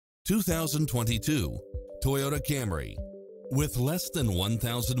2022 Toyota Camry. With less than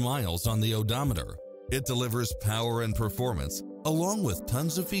 1,000 miles on the odometer, it delivers power and performance along with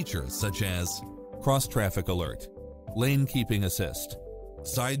tons of features such as cross-traffic alert, lane keeping assist,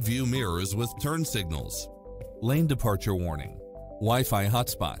 side view mirrors with turn signals, lane departure warning, Wi-Fi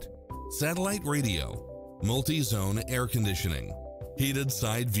hotspot, satellite radio, multi-zone air conditioning, heated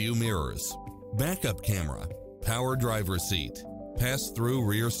side view mirrors, backup camera, power driver seat, pass-through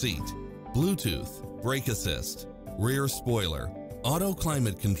rear seat, Bluetooth, brake assist, rear spoiler, auto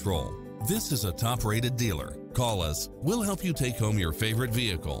climate control. This is a top-rated dealer. Call us. We'll help you take home your favorite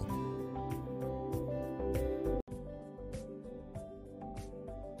vehicle.